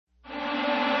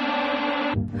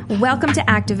Welcome to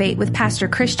Activate with Pastor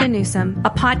Christian Newsome, a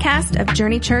podcast of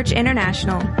Journey Church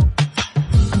International.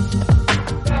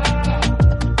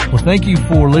 Well, thank you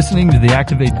for listening to the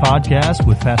Activate podcast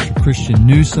with Pastor Christian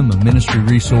Newsome, a ministry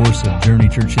resource of Journey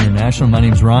Church International. My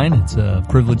name's Ryan. It's a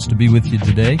privilege to be with you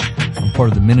today. I'm part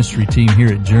of the ministry team here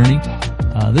at Journey.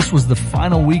 This was the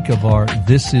final week of our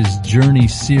This Is Journey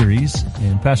series.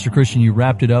 And Pastor Christian, you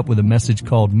wrapped it up with a message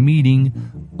called Meeting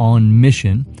on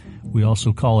Mission. We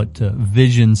also call it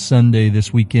Vision Sunday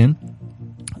this weekend.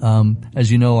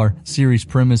 As you know, our series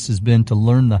premise has been to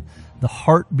learn the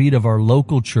heartbeat of our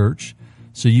local church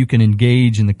so you can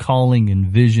engage in the calling and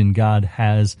vision God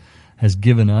has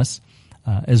given us.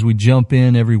 As we jump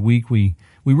in every week, we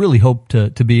really hope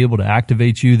to be able to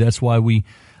activate you. That's why we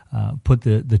put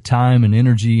the time and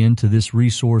energy into this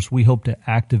resource. We hope to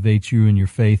activate you in your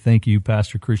faith. Thank you,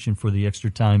 Pastor Christian, for the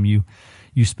extra time you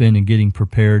spend in getting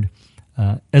prepared.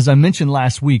 As I mentioned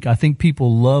last week, I think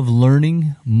people love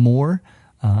learning more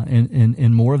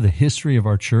and more of the history of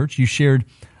our church. You shared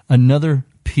another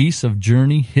piece of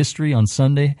Journey history on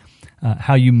Sunday,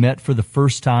 how you met for the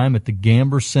first time at the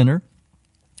Gamber Center.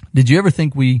 Did you ever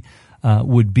think we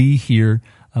would be here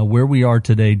where we are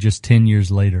today just 10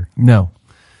 years later? No.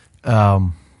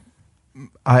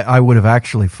 I would have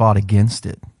actually fought against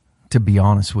it, to be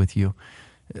honest with you.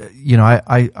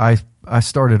 I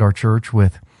started our church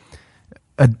with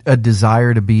a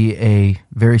desire to be a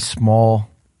very small,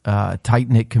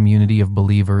 tight-knit community of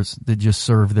believers that just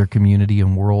served their community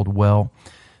and world well,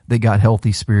 that got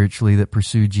healthy spiritually, that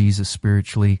pursued Jesus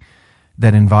spiritually,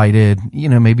 that invited,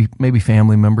 maybe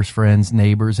family members, friends,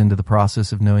 neighbors into the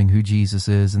process of knowing who Jesus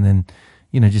is, and then,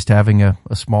 just having a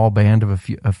small band of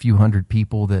a few hundred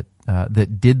people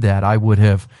that did that. I would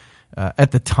have,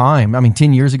 at the time,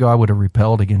 10 years ago, I would have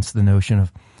repelled against the notion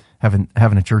of having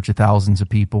a church of thousands of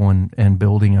people and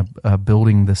building a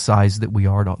building the size that we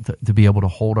are to be able to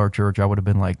hold our church. I would have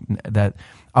been like that.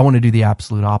 I want to do the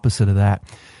absolute opposite of that.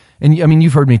 And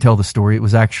you've heard me tell the story. It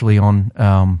was actually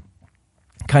on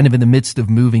kind of in the midst of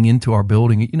moving into our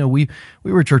building. We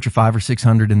were a church of 500 or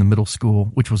 600 in the middle school,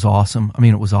 which was awesome.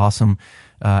 It was awesome.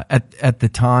 At the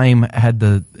time, had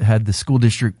the school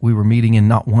district we were meeting in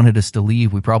not wanted us to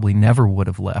leave, we probably never would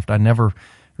have left. I never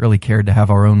really cared to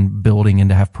have our own building and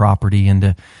to have property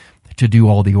and to do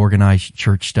all the organized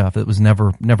church stuff. It was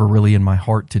never really in my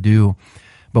heart to do.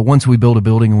 But once we built a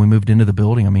building and we moved into the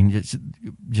building,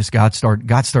 just God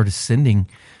started sending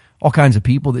all kinds of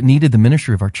people that needed the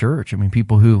ministry of our church.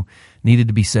 People who needed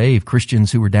to be saved,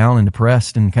 Christians who were down and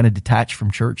depressed and kind of detached from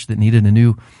church that needed a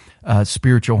new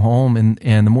spiritual home.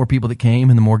 And the more people that came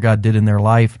and the more God did in their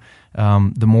life,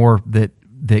 the more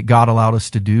that God allowed us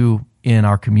to do in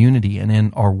our community and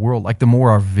in our world. Like the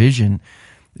more our vision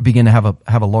began to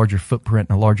have a larger footprint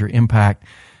and a larger impact.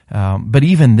 But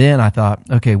even then I thought,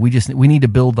 okay, we need to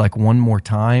build like one more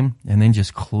time and then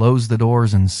just close the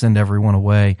doors and send everyone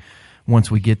away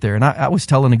once we get there. And I was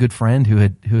telling a good friend who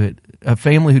had a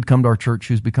family who'd come to our church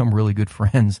who's become really good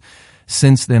friends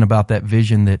since then about that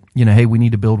vision that, hey, we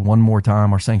need to build one more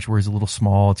time. Our sanctuary is a little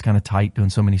small. It's kind of tight doing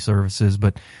so many services,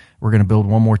 but we're going to build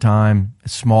one more time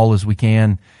as small as we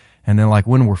can. And then like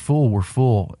when we're full, we're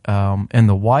full. And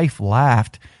the wife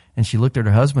laughed and she looked at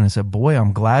her husband and said, boy,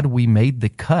 I'm glad we made the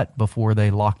cut before they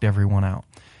locked everyone out.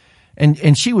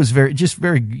 And she was very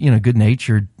good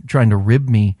natured, trying to rib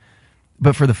me.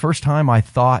 But for the first time, I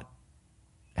thought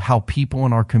how people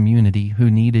in our community who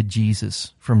needed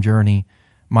Jesus from Journey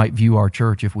might view our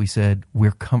church if we said, we're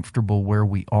comfortable where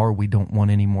we are. We don't want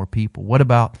any more people. What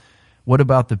about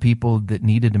the people that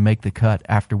needed to make the cut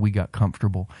after we got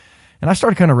comfortable? And I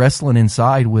started kind of wrestling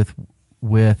inside with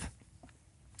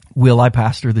will I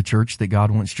pastor the church that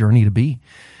God wants Journey to be?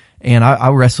 And I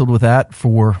wrestled with that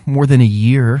for more than a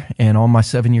year. And on my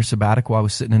 7-year sabbatical, I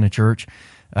was sitting in a church,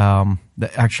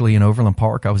 actually in Overland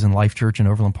Park. I was in Life Church in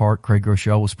Overland Park. Craig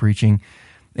Groeschel was preaching,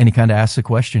 and he kind of asked the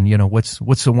question, what's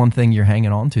the one thing you're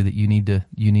hanging on to that you need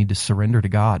to surrender to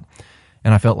God?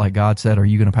 And I felt like God said, are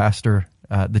you going to pastor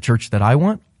the church that I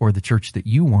want or the church that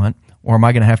you want? Or am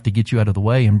I going to have to get you out of the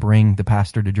way and bring the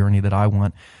pastor to Journey that I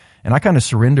want? And I kind of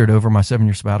surrendered over my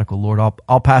 7-year sabbatical. Lord,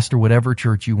 I'll pastor whatever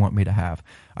church you want me to have.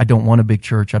 I don't want a big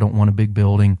church. I don't want a big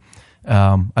building.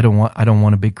 I don't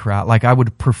want a big crowd. Like I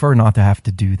would prefer not to have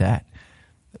to do that.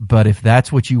 But if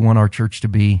that's what you want our church to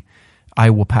be, I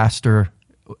will pastor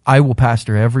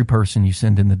every person you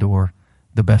send in the door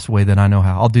the best way that I know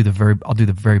how. I'll do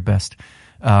the very best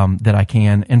that I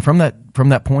can. And from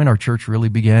that point, our church really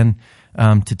began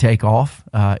to take off.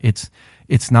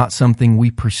 It's not something we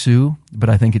pursue, but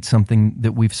I think it's something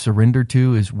that we've surrendered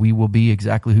to. Is we will be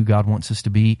exactly who God wants us to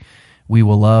be. We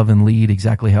will love and lead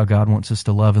exactly how God wants us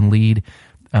to love and lead.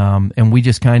 And we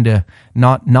just kind of,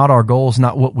 not our goals,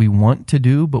 not what we want to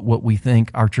do, but what we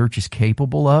think our church is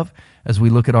capable of. As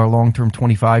we look at our long-term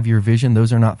 25-year vision,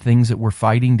 those are not things that we're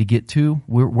fighting to get to.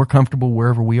 We're comfortable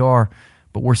wherever we are,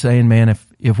 but we're saying, man,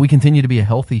 if we continue to be a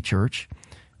healthy church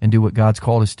and do what God's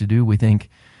called us to do, we think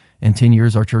in 10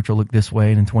 years our church will look this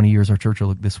way, and in 20 years our church will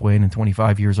look this way, and in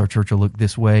 25 years our church will look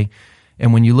this way.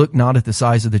 And when you look not at the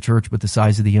size of the church, but the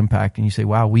size of the impact, and you say,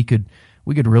 wow, we could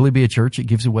really be a church that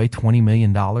gives away $20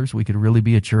 million. We could really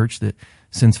be a church that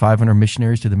sends 500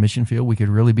 missionaries to the mission field. We could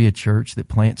really be a church that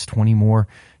plants 20 more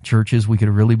churches. We could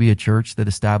really be a church that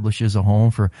establishes a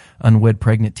home for unwed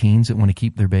pregnant teens that want to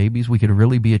keep their babies. We could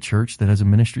really be a church that has a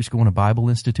ministry school and a Bible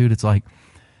institute. It's like,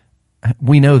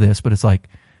 we know this, but it's like,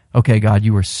 okay, God,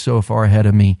 you were so far ahead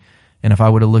of me. And if I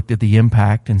would have looked at the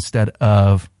impact instead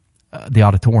of the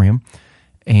auditorium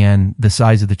and the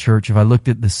size of the church, if I looked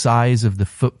at the size of the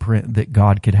footprint that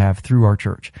God could have through our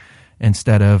church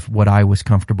instead of what I was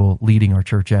comfortable leading our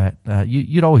church at,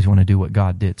 you'd always want to do what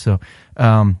God did. So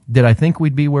did I think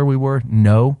we'd be where we were?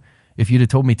 No. If you'd have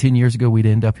told me 10 years ago we'd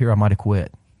end up here, I might have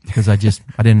quit because I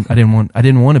didn't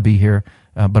want to be here,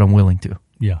 but I'm willing to.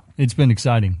 Yeah, it's been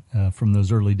exciting from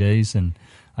those early days, and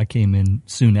I came in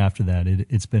soon after that.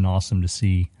 It's been awesome to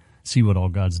see what all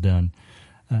God's done.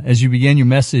 As you began your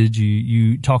message,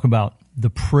 you talk about the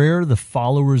prayer the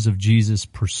followers of Jesus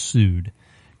pursued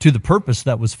to the purpose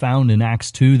that was found in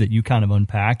Acts 2 that you kind of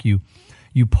unpack. You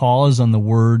pause on the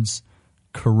words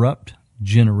corrupt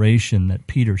generation that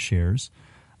Peter shares.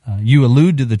 You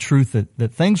allude to the truth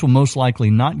that things will most likely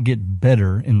not get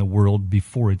better in the world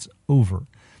before it's over.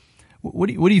 What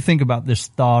do you think about this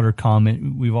thought or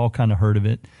comment? We've all kind of heard of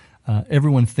it.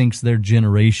 Everyone thinks their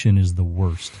generation is the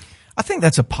worst. I think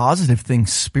that's a positive thing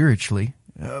spiritually.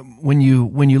 When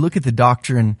you look at the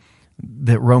doctrine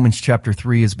that Romans chapter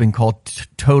 3 has been called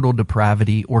total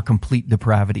depravity or complete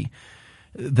depravity,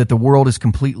 that the world is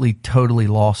completely, totally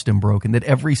lost and broken, that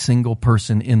every single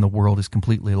person in the world is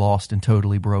completely lost and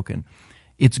totally broken.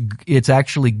 It's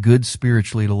actually good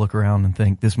spiritually to look around and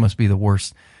think this must be the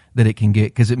worst that it can get,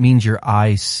 because it means your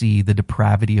eyes see the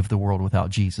depravity of the world without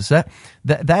Jesus.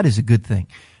 That is a good thing.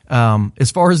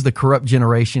 As far as the corrupt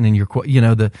generation and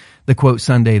the quote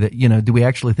Sunday that, do we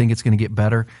actually think it's going to get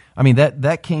better? I mean,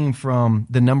 that came from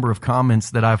the number of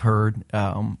comments that I've heard,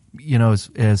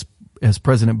 as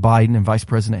President Biden and Vice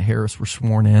President Harris were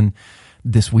sworn in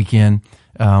this weekend.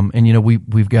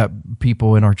 We've got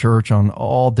people in our church on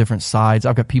all different sides.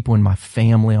 I've got people in my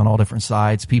family on all different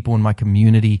sides, people in my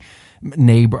community,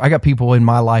 neighbor. I got people in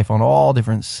my life on all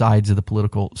different sides of the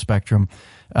political spectrum.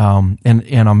 And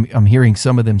I'm hearing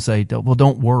some of them say, well,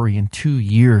 don't worry, in 2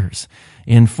 years,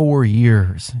 in 4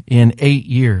 years, in 8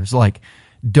 years,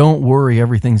 don't worry,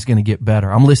 everything's going to get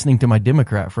better. I'm listening to my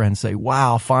Democrat friends say,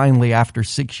 wow, finally, after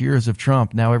 6 years of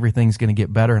Trump, now everything's going to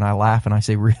get better. And I laugh and I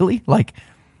say, really?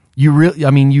 You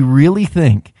really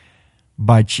think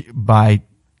by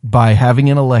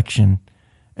having an election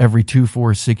every 2,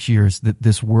 4, 6 years that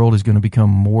this world is going to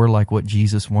become more like what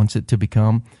Jesus wants it to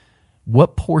become?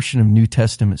 What portion of New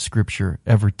Testament scripture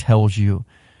ever tells you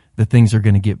that things are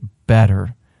going to get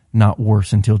better, not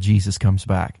worse, until Jesus comes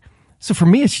back? So for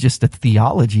me, it's just a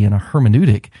theology and a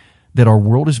hermeneutic that our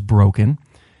world is broken.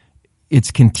 It's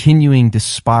continuing to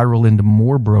spiral into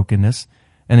more brokenness.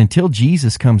 And until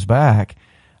Jesus comes back,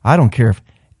 I don't care if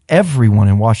everyone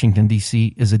in Washington,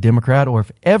 D.C. is a Democrat or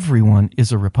if everyone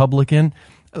is a Republican.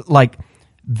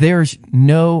 There's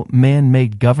no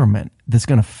man-made government that's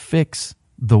going to fix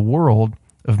the world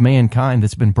of mankind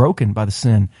that's been broken by the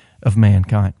sin of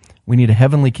mankind. We need a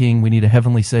heavenly king. We need a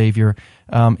heavenly savior.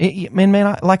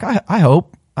 I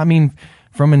hope, from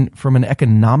an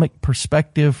economic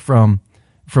perspective, from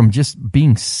just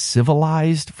being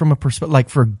civilized, from a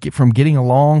perspective, from getting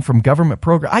along, from government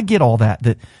program, I get all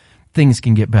that things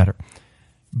can get better.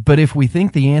 But if we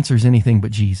think the answer is anything but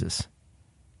Jesus,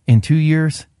 in 2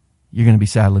 years, you're going to be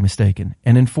sadly mistaken.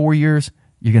 And in 4 years,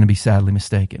 you're going to be sadly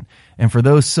mistaken. And for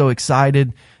those so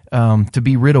excited to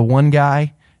be rid of one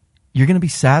guy, you're going to be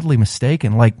sadly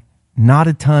mistaken. Not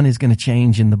a ton is going to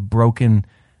change in the broken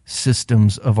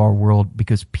systems of our world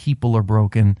because people are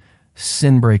broken.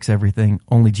 Sin breaks everything.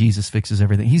 Only Jesus fixes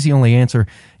everything. He's the only answer.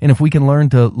 And if we can learn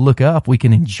to look up, we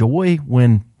can enjoy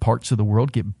when parts of the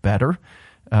world get better,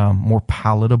 more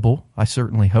palatable. I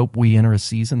certainly hope we enter a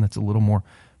season that's a little more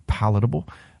palatable.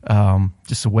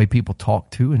 Just the way people talk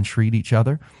to and treat each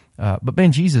other. But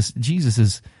man, Jesus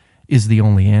is the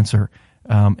only answer.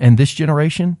 And this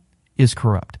generation is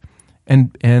corrupt.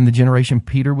 And the generation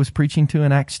Peter was preaching to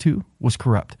in Acts 2 was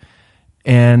corrupt.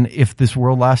 And if this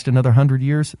world lasts another 100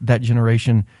 years, that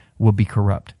generation will be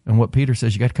corrupt. And what Peter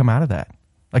says, you got to come out of that.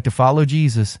 Like, to follow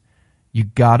Jesus, you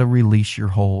got to release your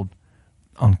hold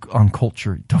on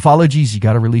culture. To follow Jesus, you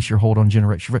got to release your hold on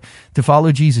generation. To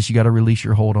follow Jesus, you got to release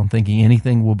your hold on thinking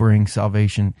anything will bring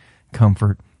salvation,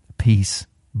 comfort, peace,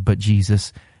 but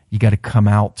Jesus. You got to come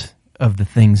out of the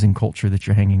things in culture that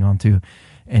you're hanging on to,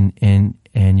 and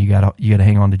you got to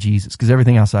hang on to Jesus, because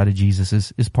everything outside of Jesus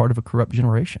is part of a corrupt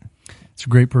generation. It's a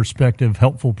great perspective,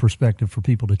 helpful perspective for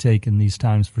people to take in these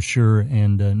times for sure,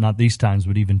 and not these times,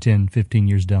 but even 10, 15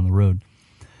 years down the road.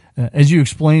 As you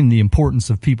explain the importance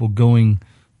of people going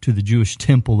to the Jewish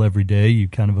temple every day, you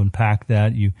kind of unpack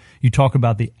that. You talk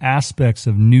about the aspects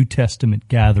of New Testament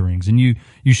gatherings, and you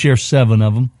share 7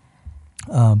 of them.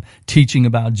 Teaching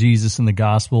about Jesus and the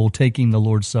gospel, taking the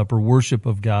Lord's Supper, worship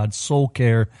of God, soul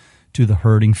care to the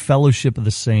hurting, fellowship of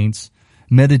the saints,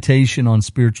 meditation on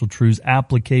spiritual truths,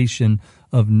 application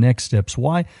of next steps.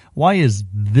 Why is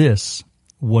this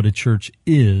what a church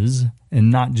is,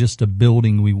 and not just a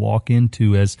building we walk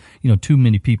into, as too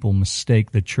many people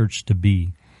mistake the church to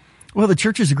be? Well, the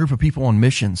church is a group of people on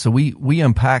mission. So we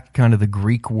unpack kind of the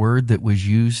Greek word that was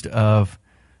used of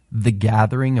the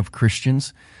gathering of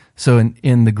Christians. So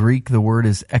in the Greek, the word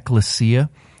is ekklesia.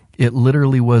 It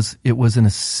literally was an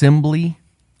assembly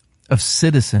of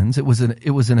citizens. It was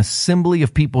an assembly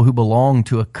of people who belonged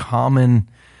to a common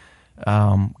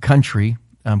country,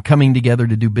 coming together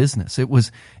to do business. It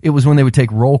was when they would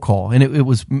take roll call, and it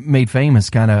was made famous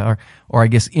kind of, or I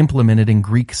guess implemented in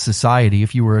Greek society.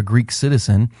 If you were a Greek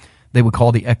citizen, they would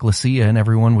call the ekklesia, and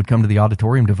everyone would come to the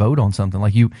auditorium to vote on something.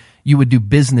 Like you would do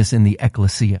business in the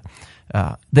ekklesia.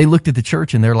 They looked at the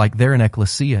church and they're an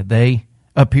ekklesia. They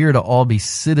appear to all be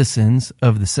citizens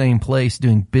of the same place,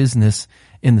 doing business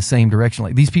in the same direction.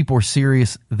 Like, these people are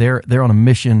serious. They're on a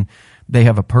mission. They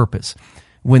have a purpose.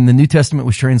 When the New Testament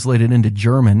was translated into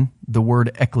German, the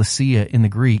word ekklesia in the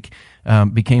Greek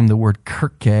became the word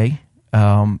Kirche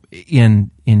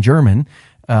in German.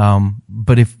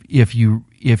 But if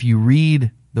you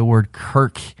read the word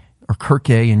Kirch or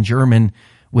Kirche in German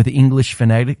with English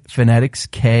phonetics,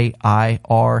 Kirche,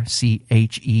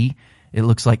 it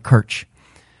looks like Kirch,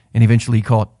 and eventually you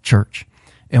call it church.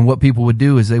 And what people would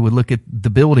do is they would look at the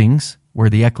buildings where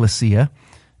the ekklesia,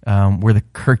 where the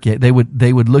Kirche,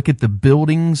 they would look at the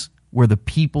buildings where the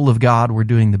people of God were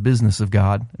doing the business of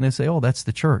God, and they say, oh, that's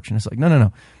the church. And it's like,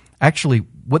 no. Actually,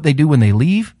 what they do when they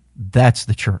leave, that's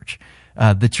the church.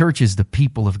 The church is the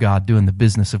people of God doing the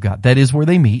business of God. That is where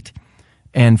they meet.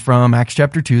 And from Acts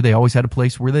chapter 2, they always had a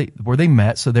place where they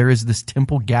met. So there is this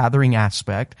temple gathering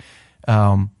aspect.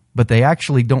 But they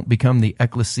actually don't become the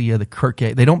ekklesia, the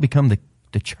Kirche. They don't become the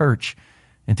church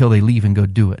until they leave and go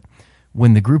do it.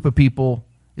 When the group of people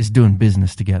is doing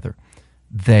business together,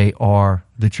 they are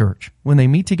the church. When they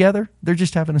meet together, they're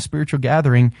just having a spiritual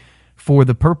gathering for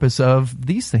the purpose of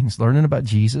these things, learning about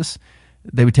Jesus.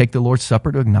 They would take the Lord's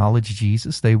Supper to acknowledge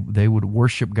Jesus. They would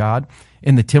worship God.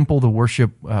 In the temple, the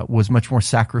worship was much more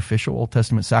sacrificial, Old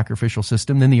Testament sacrificial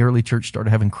system. Then the early church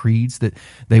started having creeds that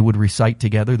they would recite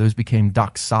together. Those became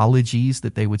doxologies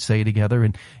that they would say together.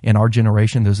 And in our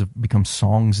generation, those have become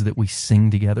songs that we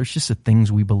sing together. It's just the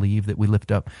things we believe that we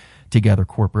lift up together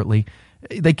corporately.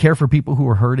 They care for people who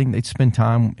are hurting. They'd spend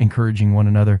time encouraging one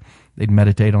another. They'd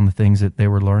meditate on the things that they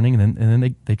were learning, and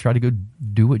then they try to go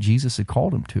do what Jesus had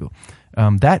called them to.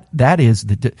 That is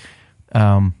the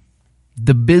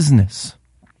business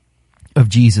of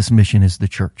Jesus' mission is the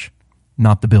church,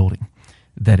 not the building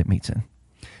that it meets in.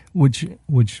 Which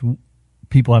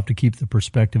people have to keep the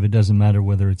perspective. It doesn't matter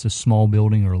whether it's a small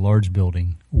building or a large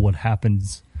building. What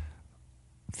happens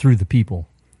through the people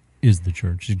is the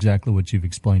church. Exactly what you've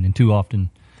explained. And too often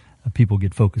people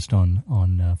get focused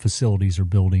on facilities or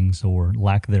buildings or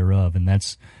lack thereof,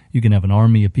 and you can have an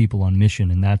army of people on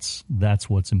mission, and that's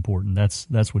what's important.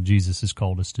 That's what Jesus has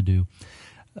called us to do.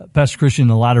 Pastor Christian, in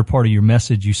the latter part of your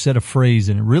message, you said a phrase,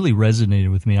 and it really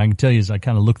resonated with me. I can tell you, as I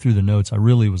kind of looked through the notes, I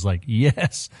really was like,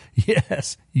 yes,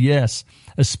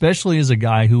 especially as a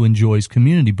guy who enjoys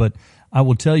community. But I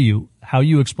will tell you, how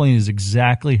you explain is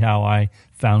exactly how I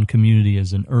found community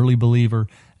as an early believer,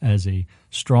 as a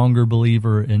stronger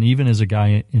believer, and even as a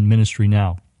guy in ministry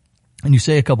now. And you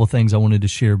say a couple of things I wanted to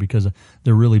share because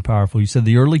they're really powerful. You said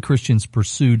the early Christians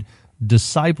pursued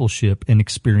discipleship and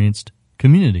experienced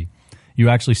community. You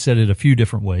actually said it a few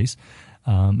different ways.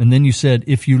 And then you said,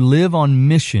 if you live on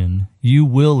mission, you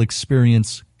will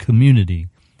experience community,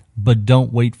 but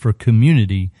don't wait for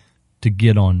community to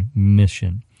get on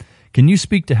mission. Can you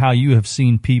speak to how you have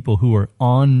seen people who are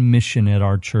on mission at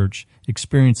our church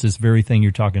experience this very thing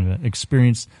you're talking about,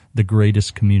 experience the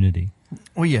greatest community?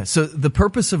 Well, yeah. So the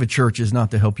purpose of a church is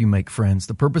not to help you make friends.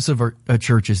 The purpose of a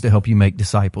church is to help you make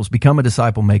disciples. Become a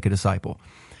disciple, make a disciple.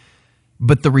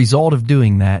 But the result of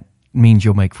doing that means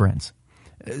you'll make friends.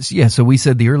 Yeah, so we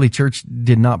said the early church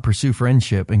did not pursue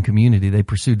friendship and community. They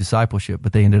pursued discipleship,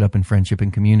 but they ended up in friendship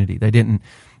and community. They didn't,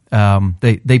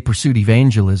 they pursued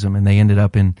evangelism and they ended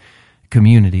up in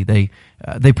community.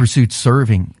 They pursued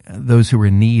serving those who were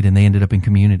in need and they ended up in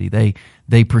community.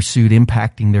 They pursued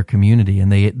impacting their community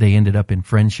and they ended up in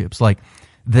friendships. Like,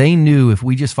 they knew if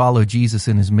we just follow Jesus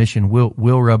and his mission, we'll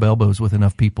rub elbows with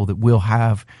enough people that we'll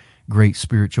have great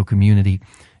spiritual community.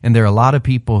 And there are a lot of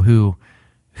people who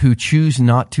choose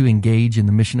not to engage in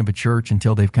the mission of a church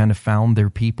until they've kind of found their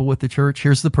people with the church.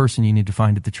 Here's the person you need to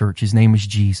find at the church. His name is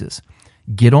Jesus.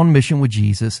 Get on mission with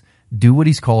Jesus. Do what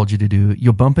he's called you to do.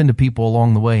 You'll bump into people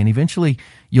along the way, and eventually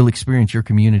you'll experience your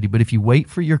community. But if you wait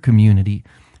for your community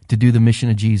to do the mission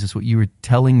of Jesus, what you were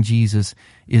telling Jesus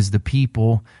is the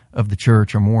people of the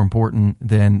church are more important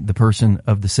than the person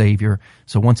of the Savior.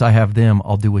 So once I have them,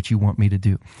 I'll do what you want me to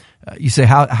do. You say,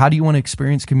 how do you want to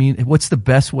experience community? What's the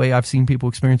best way I've seen people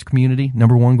experience community?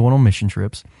 Number one, going on mission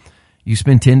trips. You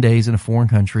spend 10 days in a foreign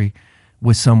country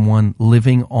with someone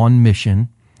living on mission.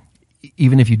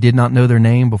 Even if you did not know their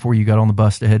name before you got on the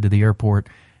bus to head to the airport,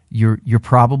 you're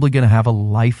probably going to have a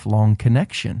lifelong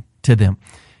connection to them.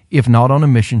 If not on a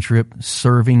mission trip,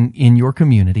 serving in your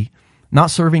community,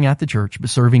 not serving at the church, but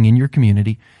serving in your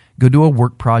community. Go do a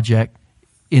work project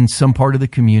in some part of the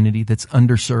community that's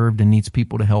underserved and needs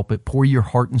people to help it. Pour your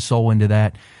heart and soul into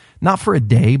that. Not for a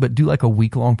day, but do like a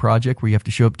week-long project where you have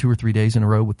to show up 2 or 3 days in a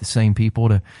row with the same people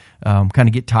to kind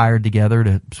of get tired together,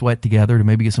 to sweat together, to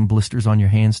maybe get some blisters on your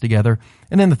hands together.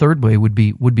 And then the third way would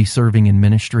be serving in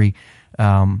ministry,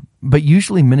 but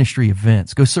usually ministry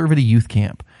events. Go serve at a youth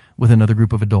camp with another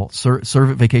group of adults.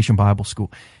 Serve at Vacation Bible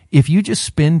School. If you just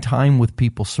spend time with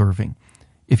people serving,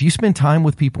 if you spend time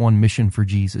with people on mission for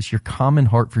Jesus, your common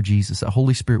heart for Jesus, the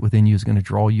Holy Spirit within you is going to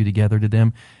draw you together to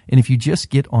them. And if you just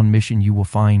get on mission, you will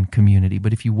find community.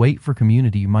 But if you wait for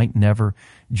community, you might never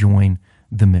join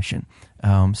the mission.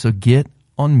 So get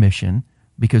on mission,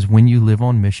 because when you live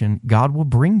on mission, God will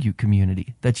bring you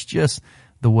community. That's just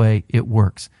the way it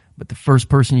works. But the first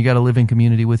person you got to live in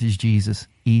community with is Jesus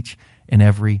each and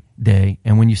every day.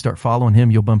 And when you start following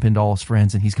him, you'll bump into all his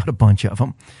friends, and he's got a bunch of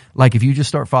them. Like, if you just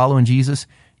start following Jesus,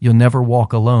 you'll never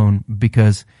walk alone,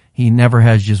 because he never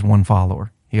has just one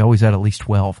follower. He always had at least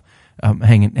 12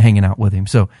 hanging out with him.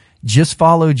 So just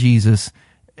follow Jesus,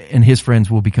 and his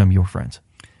friends will become your friends.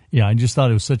 Yeah, I just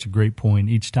thought it was such a great point.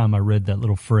 Each time I read that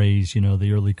little phrase,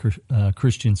 the early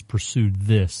Christians pursued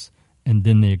this, and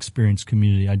then they experienced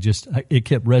community. It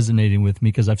kept resonating with me,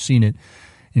 because I've seen it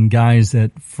in guys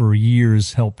that for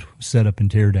years helped set up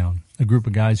and tear down. A group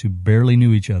of guys who barely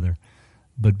knew each other,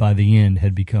 but by the end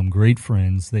had become great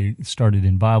friends. They started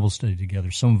in Bible study together.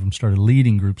 Some of them started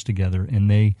leading groups together, and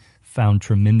they found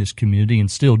tremendous community and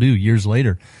still do years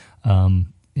later. And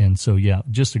so, yeah,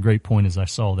 just a great point as I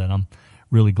saw that. I'm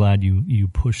really glad you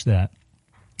pushed that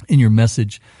in your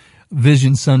message.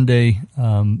 Vision Sunday,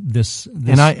 this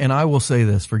and I will say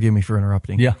this, forgive me for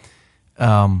interrupting. Yeah.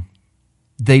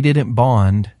 They didn't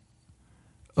bond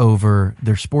over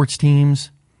their sports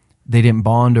teams. They didn't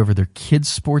bond over their kids'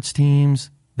 sports teams.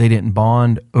 They didn't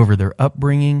bond over their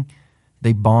upbringing.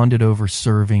 They bonded over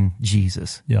serving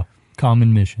Jesus. Yeah.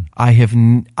 Common mission.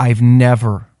 I've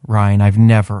never, Ryan, I've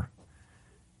never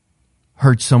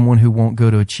heard someone who won't go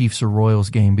to a Chiefs or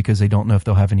Royals game because they don't know if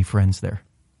they'll have any friends there.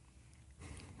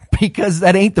 Because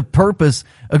that ain't the purpose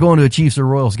of going to a Chiefs or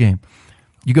Royals game.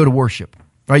 You go to worship,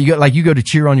 right? You go to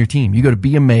cheer on your team. You go to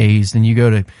be amazed, and you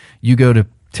go to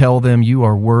tell them you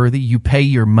are worthy. You pay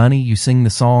your money. You sing the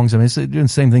songs. I mean, it's doing the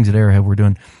same things at Arrowhead we're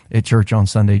doing at church on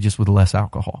Sunday, just with less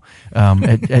alcohol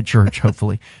at church,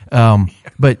 hopefully.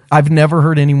 But I've never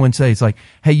heard anyone say, it's like,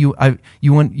 hey, you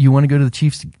want to go to the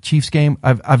Chiefs game?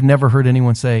 I've never heard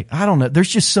anyone say, I don't know. There's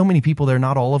just so many people there.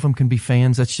 Not all of them can be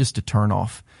fans. That's just a turn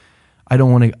off. I don't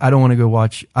want to go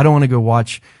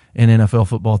watch an NFL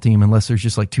football team unless there's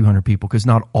just like 200 people, because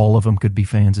not all of them could be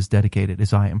fans as dedicated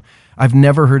as I am. I've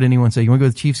never heard anyone say, you want to go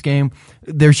to the Chiefs game?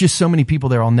 There's just so many people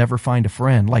there, I'll never find a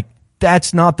friend. Like,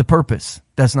 that's not the purpose.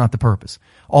 That's not the purpose.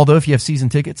 Although if you have season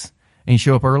tickets and you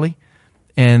show up early,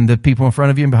 and the people in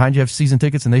front of you and behind you have season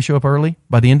tickets and they show up early,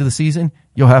 by the end of the season,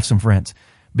 you'll have some friends,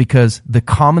 because the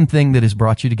common thing that has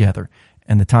brought you together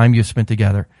and the time you've spent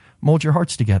together mold your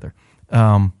hearts together.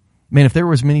 Man, if there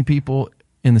were as many people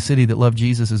in the city that love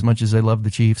Jesus as much as they love the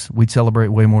Chiefs, we'd celebrate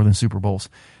way more than Super Bowls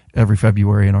every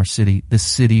February in our city. The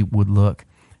city would look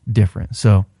different.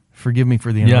 So forgive me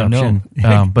for the interruption.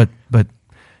 Yeah, no. But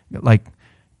like,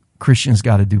 Christians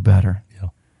got to do better. Yeah.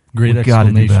 Great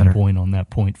exclamation point on that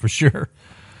point for sure.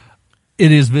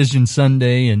 It is Vision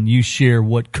Sunday, and you share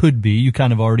what could be. You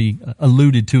kind of already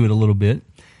alluded to it a little bit.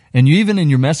 And you even in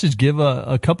your message give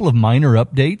a couple of minor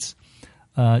updates.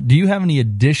 Do you have any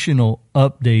additional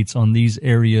updates on these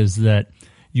areas that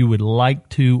you would like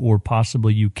to or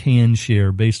possibly you can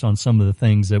share based on some of the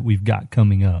things that we've got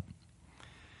coming up?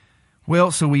 Well,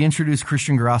 so we introduced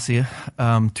Christian Gracia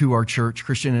to our church,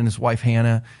 Christian and his wife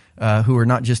Hannah, who are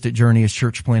not just at Journey as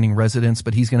church planting residents,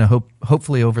 but he's going to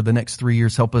hopefully over the next 3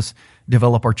 years help us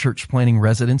develop our church planting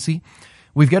residency.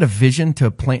 We've got a vision to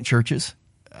plant churches,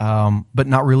 but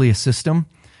not really a system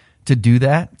to do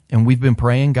that. And we've been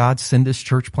praying, God, send us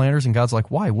church planters. And God's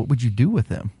like, why? What would you do with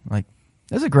them? Like,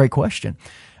 that's a great question.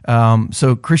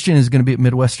 So Christian is going to be at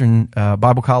Midwestern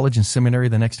Bible College and Seminary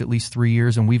the next at least 3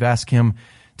 years. And we've asked him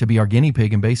to be our guinea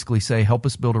pig and basically say, help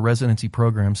us build a residency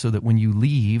program so that when you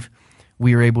leave,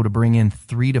 we are able to bring in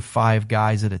 3 to 5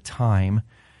 guys at a time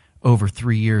over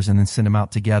 3 years and then send them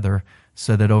out together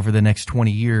so that over the next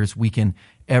 20 years, we can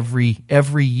every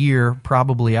year,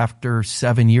 probably after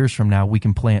 7 years from now, we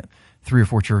can plant 3 or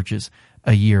 4 churches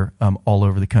a year all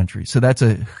over the country. So that's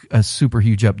a super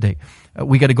huge update.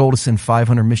 We got a goal to send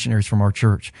 500 missionaries from our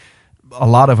church. A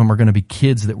lot of them are going to be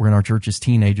kids that were in our church as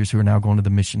teenagers who are now going to the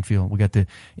mission field. We got to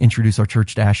introduce our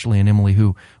church to Ashley and Emily,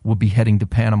 who will be heading to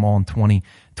Panama in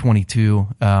 2022.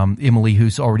 Emily,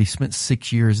 who's already spent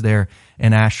 6 years there,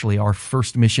 and Ashley, our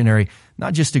first missionary,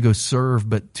 not just to go serve,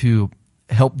 but to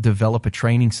help develop a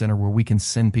training center where we can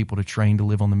send people to train to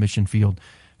live on the mission field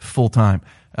full time.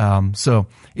 So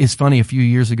it's funny, a few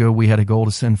years ago, we had a goal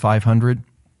to send 500,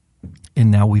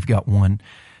 and now we've got 1.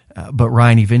 But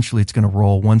Ryan, eventually it's going to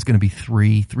roll. 1's going to be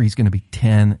 3, 3's going to be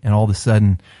 10, and all of a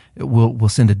sudden we'll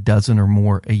send a dozen or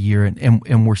more a year,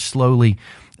 and we're slowly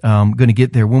going to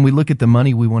get there. When we look at the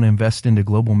money we want to invest into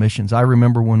global missions, I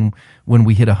remember when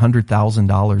we hit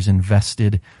 $100,000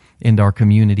 invested into our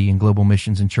community in global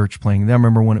missions and church planting. Then I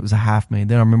remember when it was $500,000.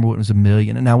 Then I remember when it was $1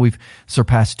 million, and now we've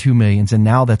surpassed $2 million, and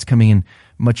now that's coming in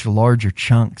much larger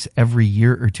chunks. Every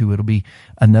year or two, it'll be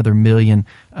another $1 million.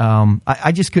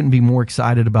 I just couldn't be more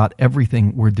excited about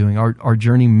everything we're doing. Our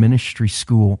Journey Ministry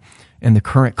School and the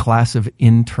current class of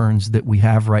interns that we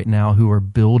have right now who are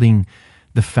building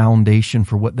the foundation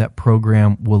for what that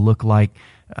program will look like.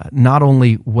 Not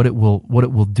only what it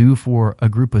will do for a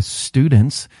group of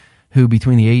students who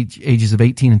between the ages of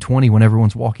 18 and 20, when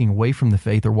everyone's walking away from the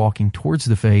faith or walking towards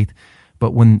the faith,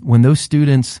 but when those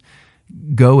students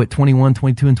go at 21,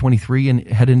 22, and 23 and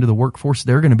head into the workforce,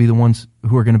 they're going to be the ones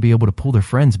who are going to be able to pull their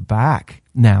friends back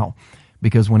now.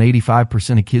 Because when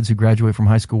 85% of kids who graduate from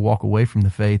high school walk away from the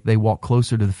faith, they walk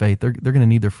closer to the faith. They're going to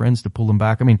need their friends to pull them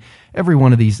back. I mean, every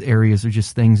one of these areas are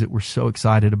just things that we're so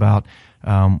excited about,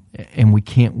 and we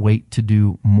can't wait to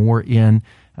do more in.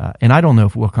 And I don't know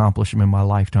if we'll accomplish them in my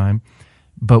lifetime,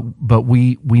 but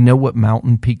we know what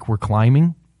mountain peak we're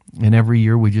climbing, and every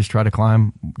year we just try to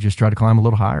climb a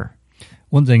little higher.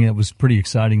 One thing that was pretty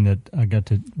exciting that I got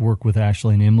to work with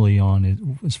Ashley and Emily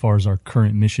on, as far as our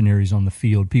current missionaries on the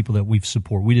field, people that we've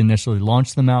supported. We didn't necessarily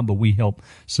launch them out, but we help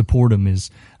support them.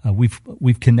 Is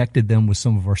we've connected them with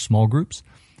some of our small groups,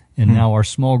 and now our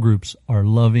small groups are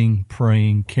loving,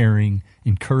 praying, caring,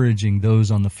 encouraging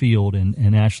those on the field.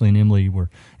 And Ashley and Emily were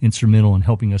instrumental in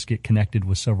helping us get connected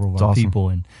with several of our people.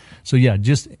 And so, yeah,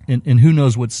 and who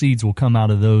knows what seeds will come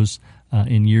out of those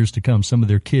in years to come. Some of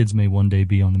their kids may one day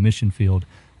be on the mission field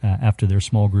after their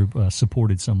small group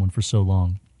supported someone for so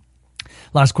long.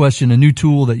 Last question, a new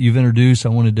tool that you've introduced I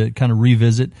wanted to kind of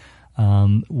revisit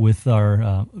with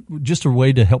our just a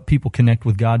way to help people connect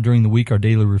with God during the week, our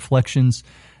daily reflections.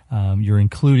 You're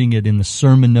including it in the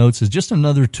sermon notes as just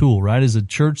another tool, right? As a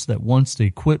church that wants to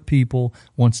equip people,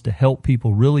 wants to help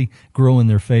people really grow in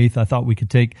their faith. I thought we could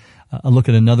take a look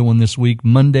at another one this week.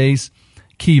 Monday's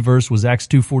key verse was Acts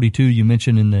 2:42. You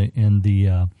mentioned in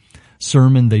the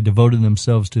sermon, they devoted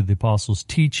themselves to the apostles'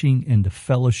 teaching and to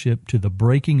fellowship, to the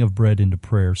breaking of bread and to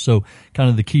prayer. So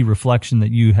kind of the key reflection that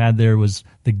you had there was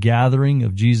the gathering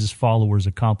of Jesus' followers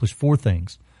accomplished 4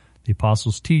 things: the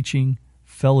apostles' teaching,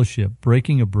 fellowship,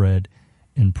 breaking of bread,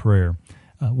 and prayer.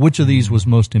 Which of these was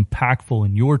most impactful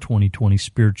in your 2020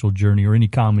 spiritual journey, or any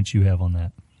comments you have on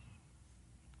that?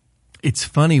 It's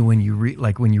funny when you read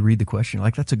the question,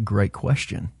 like, that's a great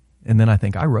question. And then I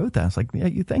think I wrote that. It's like,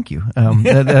 yeah, thank you.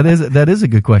 That is a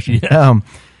good question. Yes.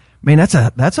 Man,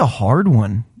 that's a hard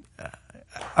one.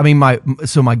 I mean, my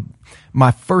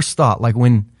first thought, like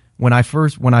when I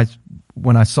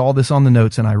saw this on the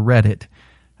notes and I read it,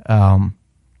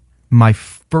 my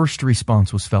first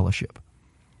response was fellowship.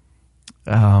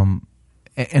 And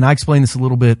I explained this a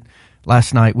little bit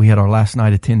last night. We had our last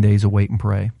night of 10 days of wait and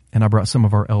pray, and I brought some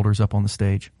of our elders up on the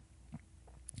stage.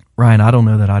 Ryan, I don't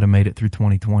know that I'd have made it through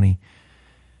 2020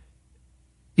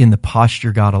 in the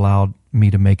posture God allowed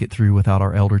me to make it through without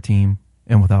our elder team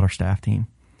and without our staff team.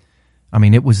 I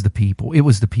mean, it was the people. It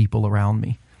was the people around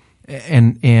me.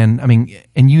 And I mean,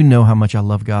 and you know how much I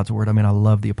love God's word. I mean, I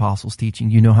love the apostles' teaching.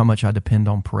 You know how much I depend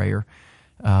on prayer.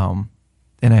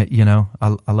 And I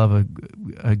love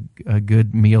a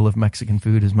good meal of Mexican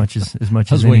food as much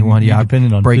as anyone. Yeah, I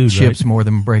break food, chips right? More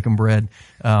than breaking bread,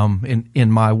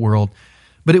 in my world.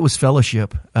 But it was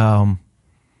fellowship.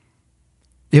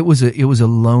 It was a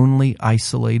lonely,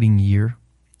 isolating year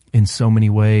in so many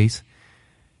ways.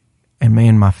 And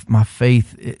man, my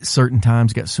faith at certain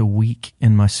times got so weak,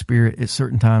 and my spirit at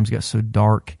certain times got so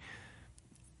dark.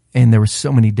 And there were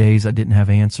so many days I didn't have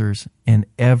answers. And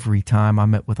every time I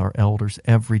met with our elders,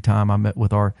 every time I met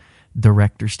with our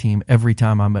directors team, every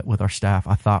time I met with our staff,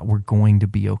 I thought we're going to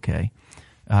be okay.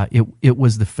 It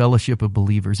was the fellowship of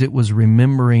believers. It was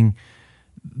remembering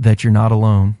that you're not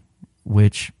alone,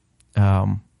 which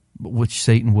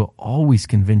Satan will always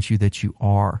convince you that you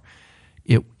are.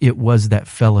 It was that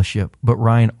fellowship. But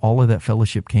Ryan, all of that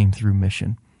fellowship came through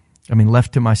mission. I mean,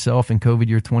 left to myself in COVID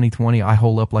year 2020, I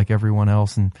hole up like everyone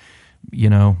else and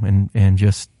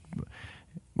just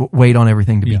wait on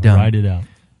everything to be done. Ride it out.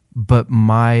 But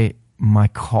my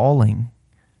calling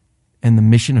and the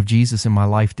mission of Jesus in my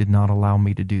life did not allow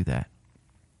me to do that.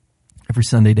 Every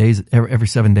 7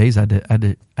 days, I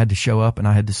had to show up, and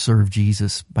I had to serve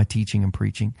Jesus by teaching and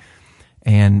preaching.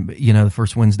 And, the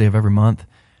first Wednesday of every month,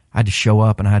 I had to show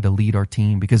up and I had to lead our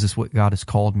team because it's what God has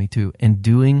called me to. And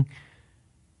doing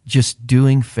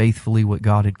faithfully what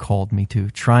God had called me to,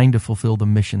 trying to fulfill the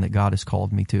mission that God has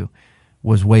called me to,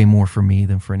 was way more for me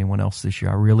than for anyone else this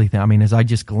year. I really think, as I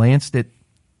just glanced at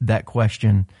that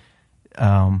question,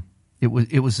 it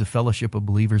was the fellowship of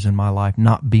believers in my life,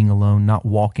 not being alone, not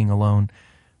walking alone,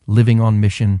 living on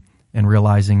mission, and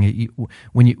realizing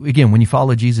when you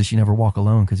follow Jesus, you never walk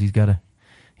alone because he's got a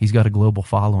global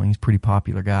following. He's a pretty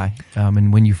popular guy.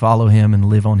 And when you follow him and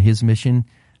live on his mission,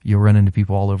 you'll run into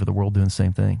people all over the world doing the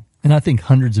same thing. And I think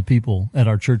hundreds of people at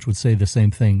our church would say the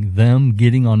same thing, them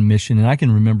getting on mission. And I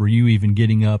can remember you even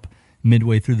getting up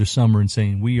midway through the summer and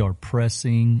saying, we are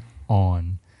pressing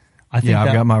on. I've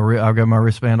got my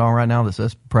wristband on right now that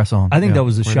says press on. I think that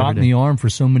was a shot in the arm for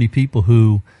so many people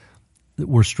who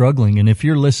were struggling. And if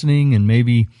you're listening and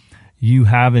maybe you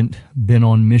haven't been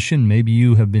on mission, maybe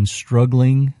you have been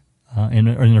struggling and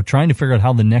are trying to figure out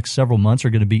how the next several months are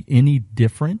going to be any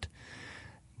different,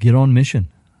 get on mission.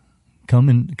 Come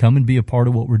and be a part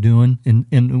of what we're doing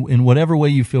in whatever way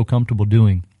you feel comfortable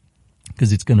doing,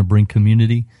 because it's going to bring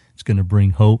community, it's going to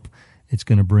bring hope, it's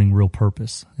going to bring real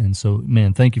purpose. And so,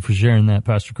 man, thank you for sharing that,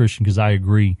 Pastor Christian, because I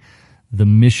agree. The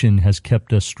mission has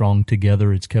kept us strong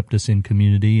together. It's kept us in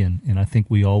community, and I think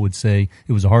we all would say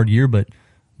it was a hard year, but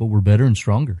we're better and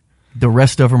stronger. The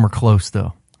rest of them are close,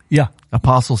 though. Yeah.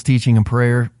 Apostles' teaching and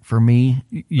prayer, for me,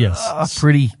 yes,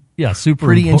 pretty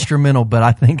important. Instrumental, but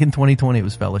I think in 2020 it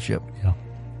was fellowship. Yeah.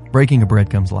 Breaking of bread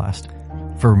comes last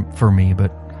for me,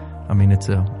 but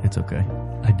it's okay.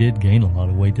 I did gain a lot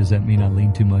of weight. Does that mean I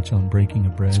lean too much on breaking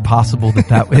of bread? It's possible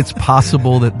it's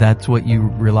possible that's what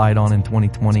you relied on in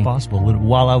 2020. It's possible.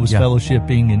 While I was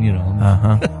fellowshipping and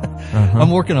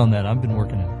I'm working on that. I've been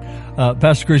working on it.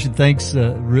 Pastor Christian, thanks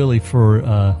really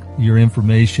for your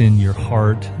information, your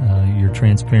heart, your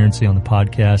transparency on the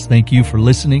podcast. Thank you for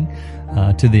listening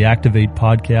to the Activate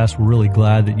podcast. We're really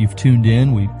glad that you've tuned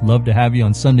in. We'd love to have you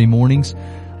on Sunday mornings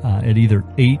at either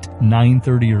 8,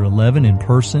 9:30, or 11 in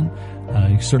person.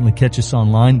 You can certainly catch us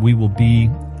online. We will be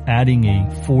adding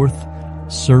a fourth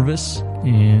service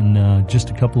in just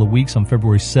a couple of weeks on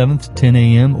February 7th, 10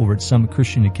 a.m. over at Summit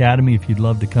Christian Academy. If you'd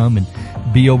love to come and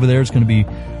be over there, it's going to be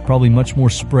probably much more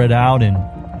spread out and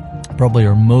probably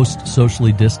our most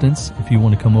socially distanced. If you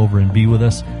want to come over and be with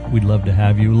us, we'd love to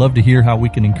have you. We'd love to hear how we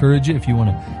can encourage you. If you want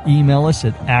to email us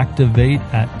at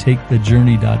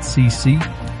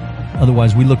activate@takethejourney.cc.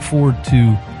 Otherwise, we look forward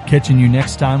to catching you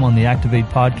next time on the Activate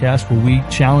podcast, where we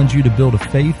challenge you to build a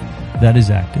faith that is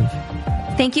active.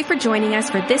 Thank you for joining us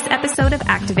for this episode of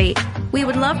Activate. We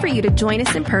would love for you to join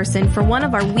us in person for one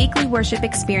of our weekly worship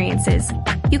experiences.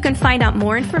 You can find out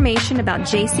more information about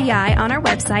JCI on our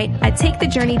website at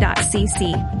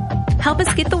takethejourney.cc. Help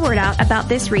us get the word out about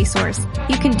this resource.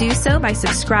 You can do so by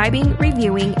subscribing,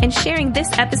 reviewing, and sharing this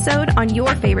episode on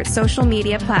your favorite social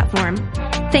media platform.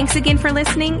 Thanks again for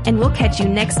listening, and we'll catch you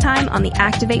next time on the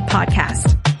Activate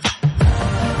podcast.